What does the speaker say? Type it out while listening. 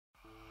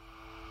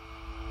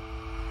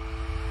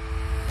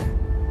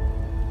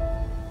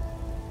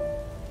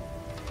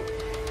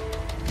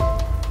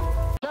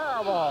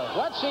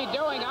What's he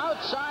doing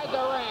outside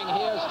the ring?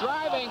 He is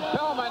driving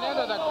Pillman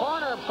into the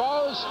corner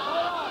post.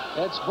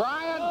 It's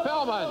Brian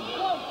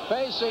Pillman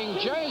facing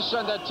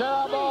Jason the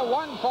Terrible.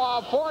 1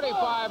 fall,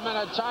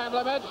 45-minute time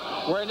limit.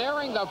 We're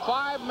nearing the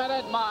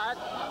 5-minute mark,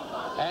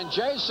 and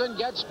Jason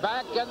gets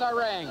back in the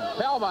ring.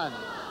 Pillman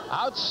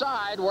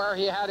outside where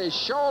he had his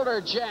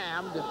shoulder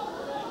jammed.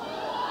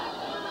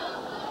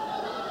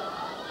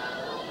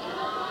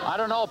 I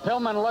don't know,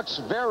 Pillman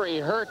looks very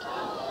hurt.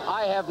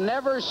 I have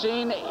never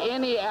seen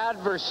any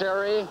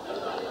adversary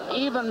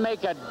even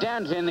make a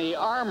dent in the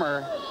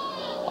armor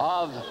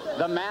of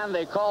the man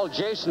they call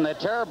Jason the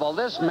Terrible.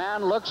 This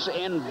man looks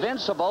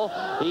invincible.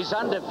 He's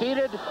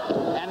undefeated,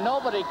 and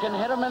nobody can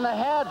hit him in the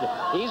head.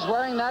 He's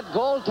wearing that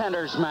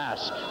goaltender's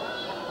mask.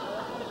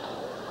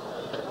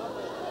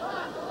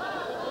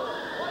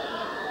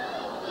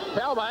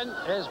 Pillman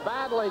is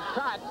badly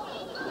cut.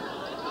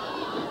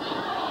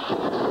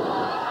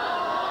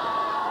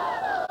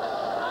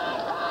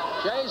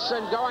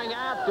 Jason going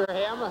after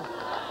him.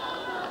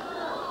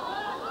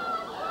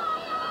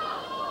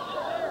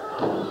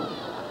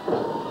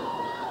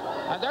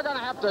 And they're going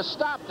to have to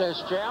stop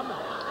this, Jim.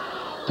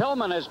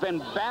 Pillman has been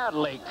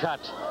badly cut.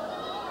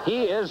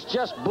 He is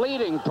just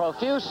bleeding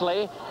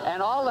profusely,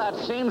 and all that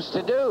seems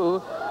to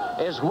do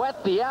is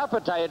whet the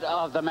appetite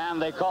of the man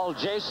they call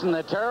Jason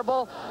the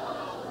Terrible.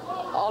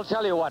 I'll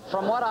tell you what,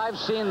 from what I've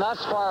seen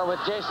thus far with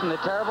Jason the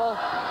Terrible,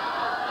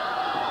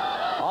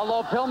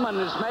 although Pillman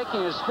is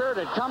making a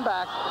spirited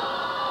comeback,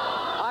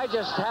 I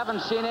just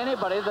haven't seen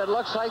anybody that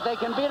looks like they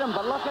can beat him.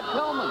 But look at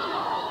Pillman.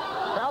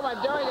 Pillman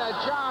doing a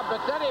job,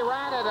 but then he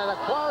ran into the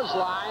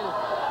clothesline.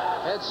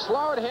 It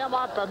slowed him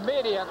up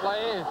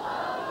immediately.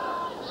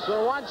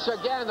 So once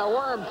again, the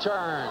worm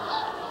turns.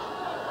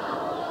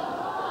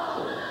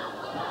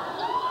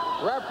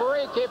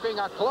 Referee keeping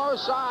a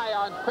close eye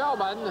on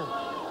Pillman,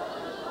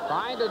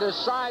 trying to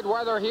decide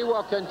whether he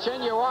will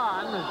continue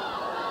on.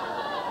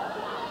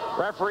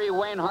 Referee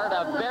Wayne Hart,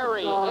 a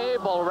very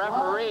able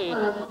referee.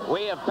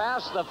 We have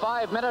passed the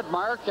 5-minute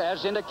mark,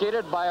 as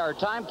indicated by our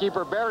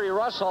timekeeper, Barry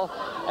Russell.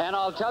 And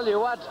I'll tell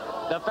you what,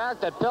 the fact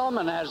that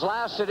Pillman has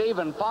lasted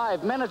even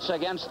 5 minutes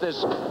against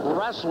this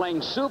wrestling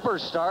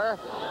superstar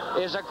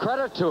is a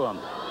credit to him.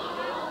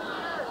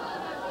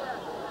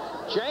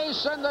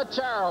 Jason the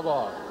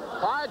Terrible,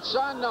 parts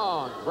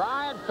unknown.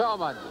 Brian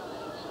Pillman,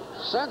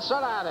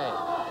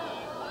 Cincinnati.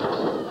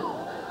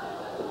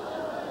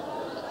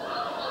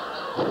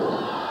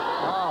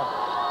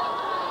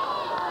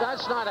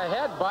 That's not a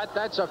headbutt,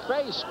 that's a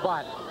face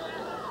butt.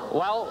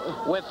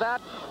 Well, with that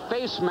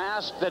face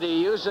mask that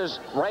he uses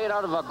right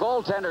out of a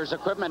goaltender's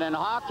equipment in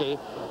hockey,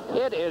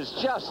 it is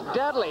just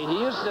deadly. He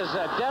used it as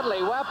a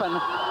deadly weapon.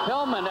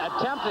 Pillman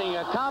attempting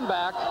a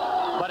comeback,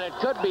 but it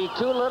could be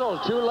too little,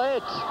 too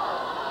late.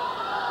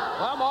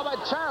 Well,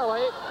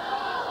 momentarily,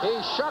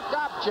 he shook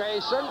up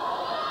Jason.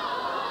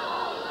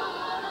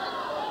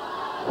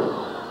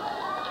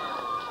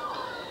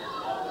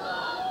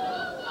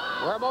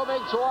 We're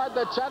moving toward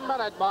the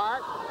 10-minute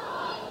mark.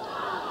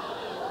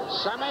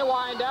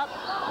 Semi-wind-up.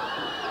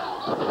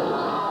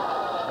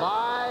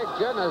 My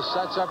goodness,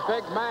 that's a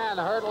big man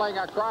hurtling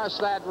across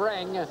that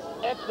ring.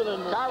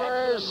 Excellent.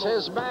 Covers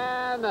his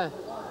man,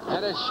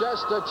 and it's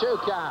just a 2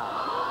 count.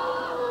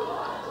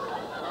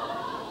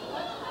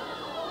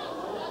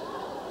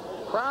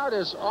 Crowd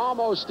is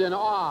almost in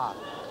awe.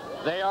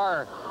 They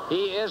are.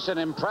 He is an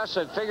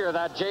impressive figure,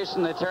 that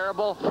Jason the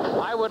Terrible.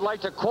 I would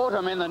like to quote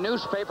him in the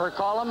newspaper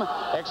column,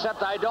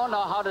 except I don't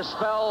know how to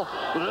spell.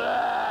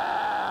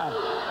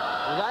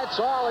 That's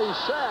all he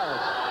says.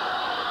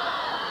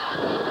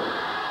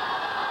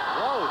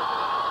 Whoa,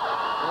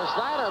 was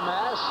that a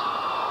mess?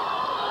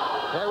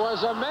 It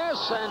was a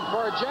mess, and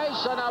for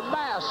Jason, a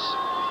mess.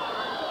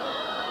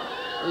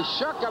 He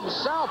shook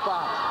himself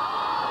up.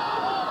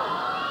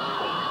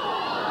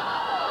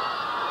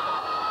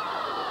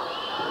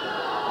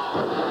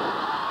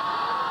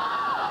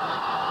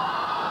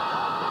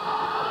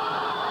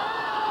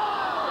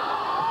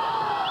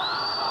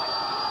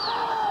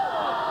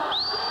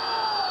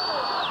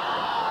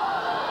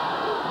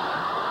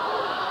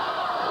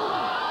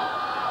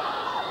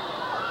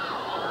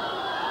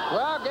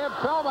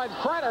 Pillman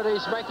credit,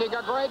 he's making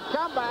a great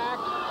comeback.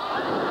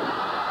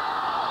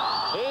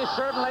 He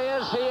certainly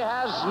is. He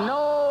has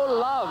no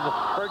love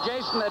for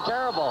Jason the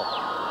Terrible.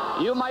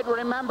 You might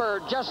remember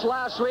just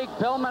last week,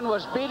 Pillman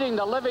was beating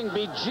the living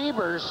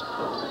bejeebers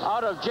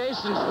out of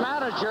Jason's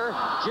manager,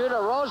 Judah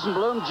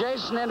Rosenblum.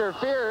 Jason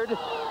interfered.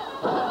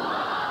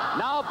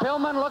 Now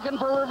Pillman looking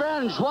for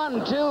revenge.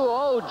 1, 2,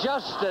 oh,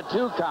 just a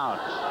 2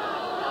 count.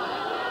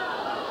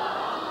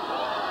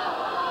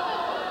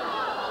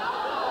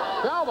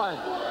 Pillman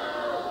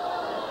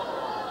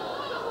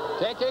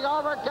taking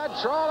over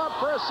control of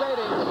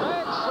proceedings.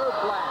 Big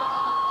suplex.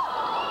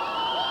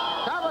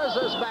 Covers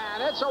his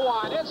man. It's a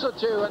 1, it's a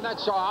 2, and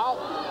that's all.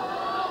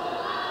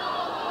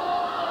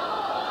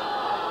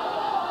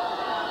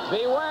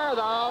 Beware,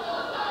 though.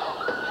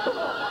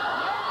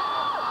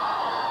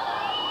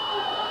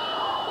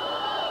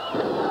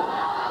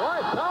 Boy,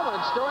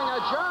 Pillman's doing a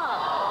job.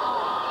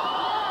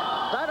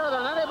 Better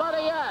than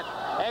anybody yet.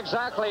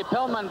 Exactly.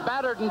 Pillman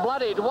battered and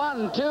bloodied.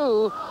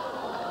 1-2.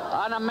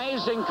 An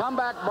amazing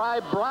comeback by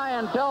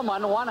Brian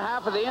Pillman, one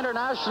half of the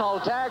International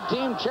Tag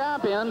Team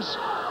Champions.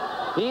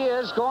 He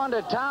is going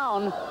to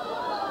town.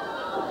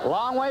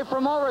 Long way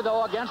from over,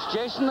 though, against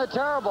Jason the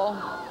Terrible.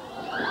 Whoa!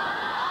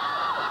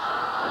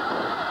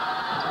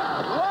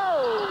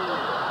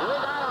 We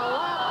got a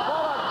lap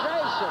full of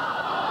Jason.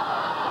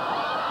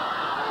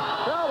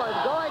 Pillman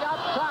going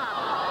up top.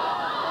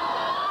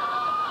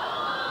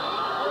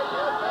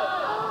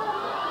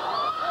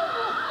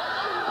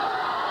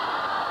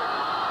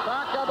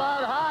 Talk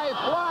about high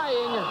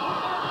flying.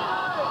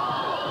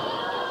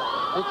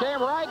 He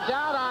came right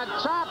down on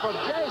top of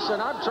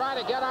Jason. I'm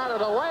trying to get out of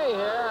the way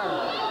here.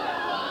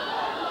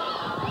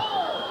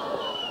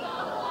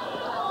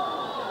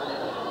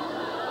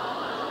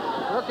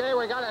 Okay,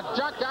 we got to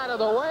duck out of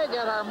the way,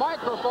 get our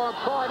microphone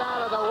cord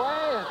out of the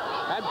way,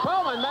 and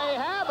Pillman may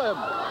have him.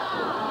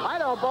 I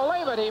don't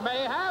believe it. He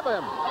may have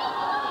him.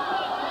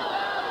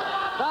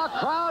 The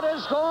crowd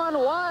is going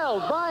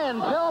wild. Brian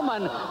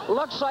Pillman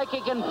looks like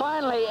he can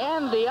finally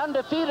end the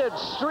undefeated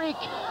streak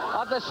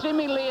of the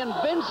seemingly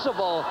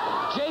invincible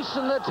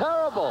Jason the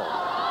Terrible.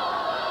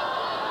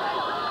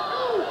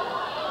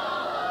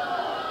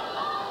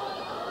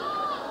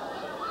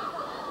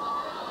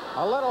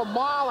 A little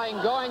mauling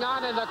going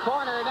on in the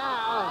corner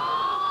now.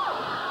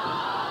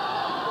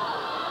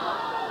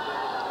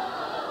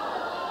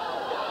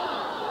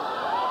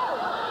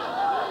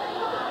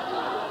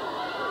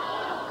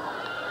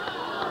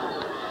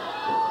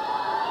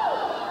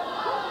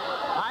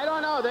 I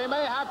don't know. They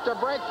may have to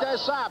break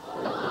this up.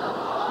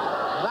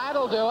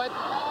 That'll do it.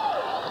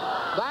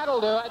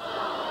 That'll do it.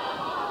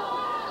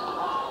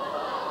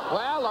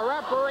 Well, the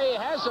referee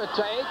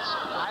hesitates.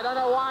 I don't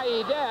know why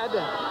he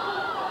did.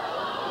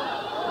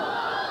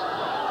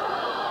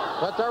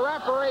 But the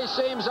referee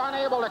seems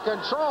unable to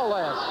control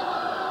this.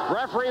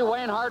 Referee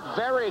Wayne Hart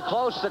very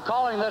close to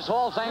calling this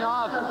whole thing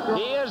off.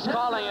 He is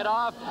calling it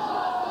off.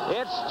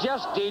 It's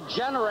just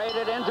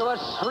degenerated into a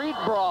street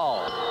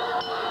brawl.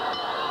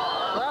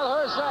 Well,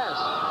 who's this?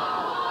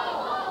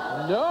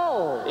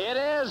 No. It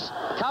is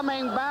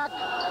coming back.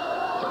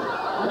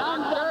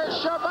 Dr.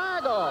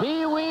 Zhivago.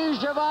 Pee-wee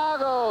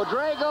Zhivago.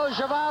 Drago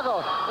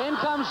Zhivago. In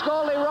comes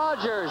Goldie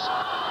Rogers.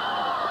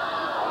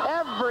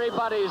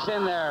 Everybody's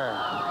in there.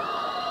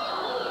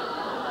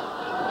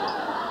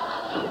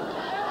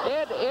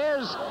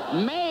 Is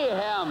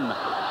mayhem.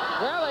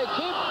 Well, they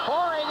keep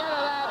pouring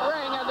into that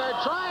ring, and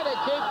they're trying to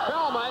keep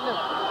Pillman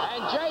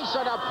and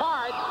Jason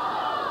apart.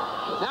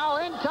 Now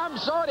in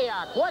comes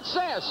Zodiac. What's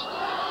this?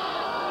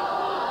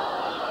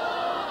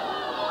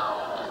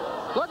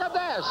 Look at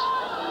this.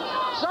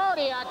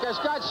 Zodiac has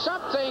got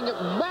something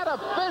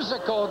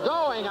metaphysical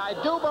going, I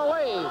do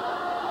believe.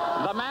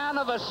 The man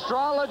of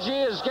astrology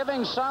is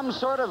giving some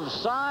sort of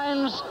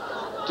signs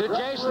to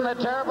Jason the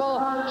Terrible.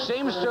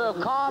 Seems to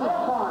have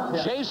calmed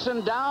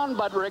Jason down,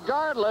 but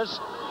regardless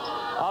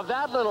of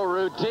that little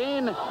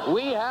routine,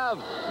 we have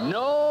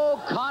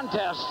no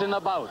contest in the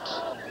bout.